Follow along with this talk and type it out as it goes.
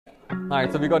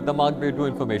Alright, so we got Damac Bay 2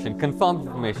 information, confirmed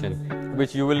information,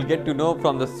 which you will get to know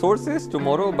from the sources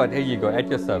tomorrow, but here you go, at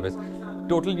your service.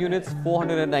 Total units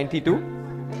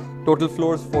 492, total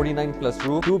floors 49 plus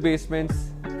roof, 2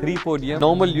 basements, 3 podiums,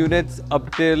 normal units up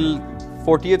till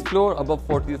 40th floor, above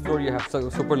 40th floor you have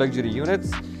super luxury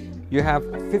units. You have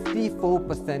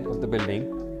 54% of the building,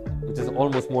 which is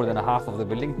almost more than a half of the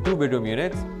building, 2-bedroom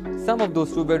units. Some of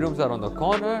those 2 bedrooms are on the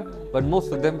corner, but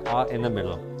most of them are in the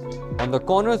middle. On the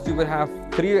corners, you will have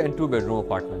 3 and 2 bedroom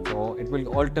apartments. So it will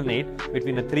alternate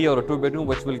between a 3 or a 2 bedroom,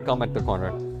 which will come at the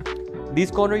corner.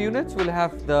 These corner units will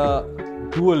have the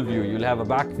dual view. You'll have a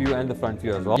back view and the front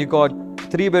view as well. You got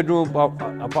 3 bedroom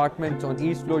apartments on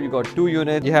each floor. You got 2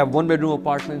 units. You have 1 bedroom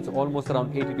apartments, almost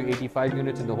around 80 to 85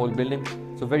 units in the whole building.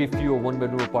 So very few 1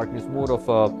 bedroom apartments, more of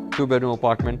a 2 bedroom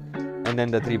apartment, and then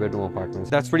the 3 bedroom apartments.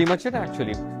 That's pretty much it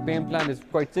actually. Payment plan is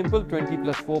quite simple, 20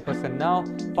 plus 4% now,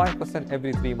 5%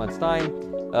 every 3 months time.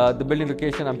 The building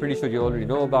location, I'm pretty sure you already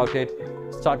know about it.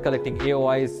 Start collecting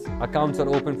AOIs. Accounts are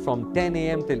open from 10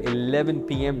 a.m. till 11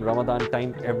 p.m. Ramadan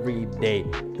time every day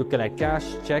to collect cash,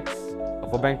 checks,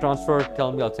 for bank transfer.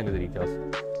 Tell me, I'll send you the details.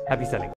 Happy selling.